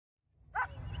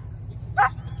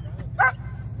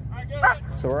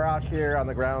So we're out here on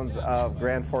the grounds of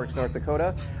Grand Forks, North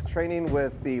Dakota, training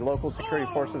with the local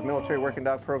security forces military working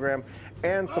dog program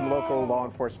and some local law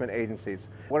enforcement agencies.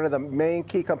 One of the main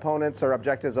key components or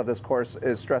objectives of this course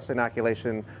is stress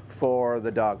inoculation for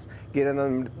the dogs, getting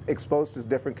them exposed to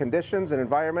different conditions and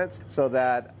environments so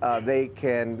that they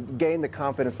can gain the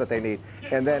confidence that they need.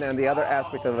 And then and the other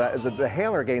aspect of that is that the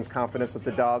handler gains confidence that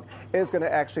the dog is going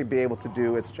to actually be able to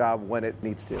do its job when it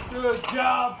needs to. Good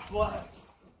job, Flex.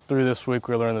 Through this week,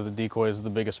 we learned that the decoy is the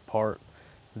biggest part.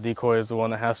 The decoy is the one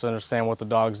that has to understand what the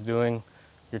dog's doing.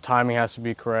 Your timing has to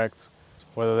be correct,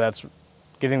 whether that's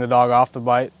getting the dog off the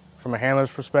bite from a handler's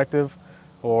perspective,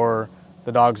 or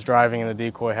the dog's driving and the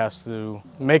decoy has to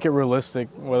make it realistic,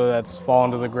 whether that's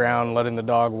falling to the ground, letting the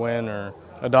dog win, or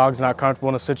a dog's not comfortable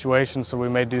in a situation, so we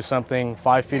may do something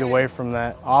 5 feet away from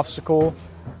that obstacle.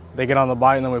 They get on the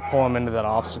bite and then we pull them into that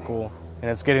obstacle. And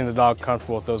it's getting the dog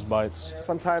comfortable with those bites.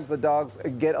 Sometimes the dogs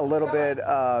get a little bit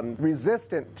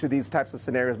resistant to these types of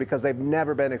scenarios because they've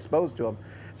never been exposed to them.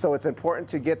 So it's important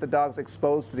to get the dogs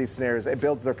exposed to these scenarios. It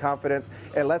builds their confidence.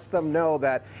 It lets them know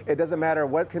that it doesn't matter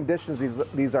what conditions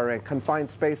these are in, confined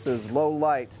spaces, low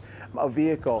light, a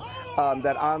vehicle,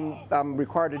 that I'm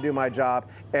required to do my job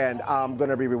and I'm going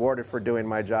to be rewarded for doing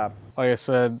my job. Like I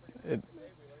said, it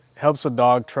helps the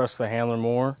dog trust the handler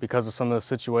more because of some of the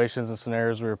situations and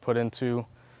scenarios we were put into.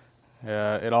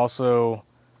 It also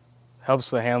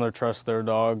helps the handler trust their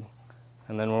dog.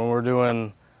 And then when we're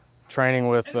doing training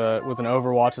with an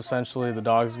overwatch, essentially, the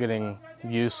dog's getting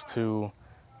used to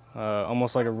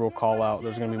almost like a real call out.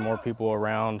 There's going to be more people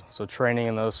around. So training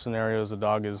in those scenarios, the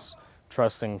dog is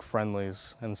trusting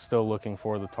friendlies and still looking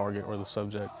for the target or the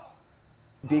subject.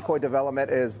 Decoy development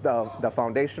is the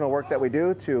foundational work that we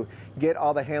do to get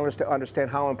all the handlers to understand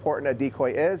how important a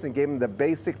decoy is and give them the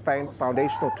basic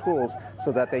foundational tools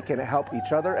so that they can help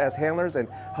each other as handlers and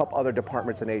help other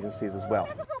departments and agencies as well.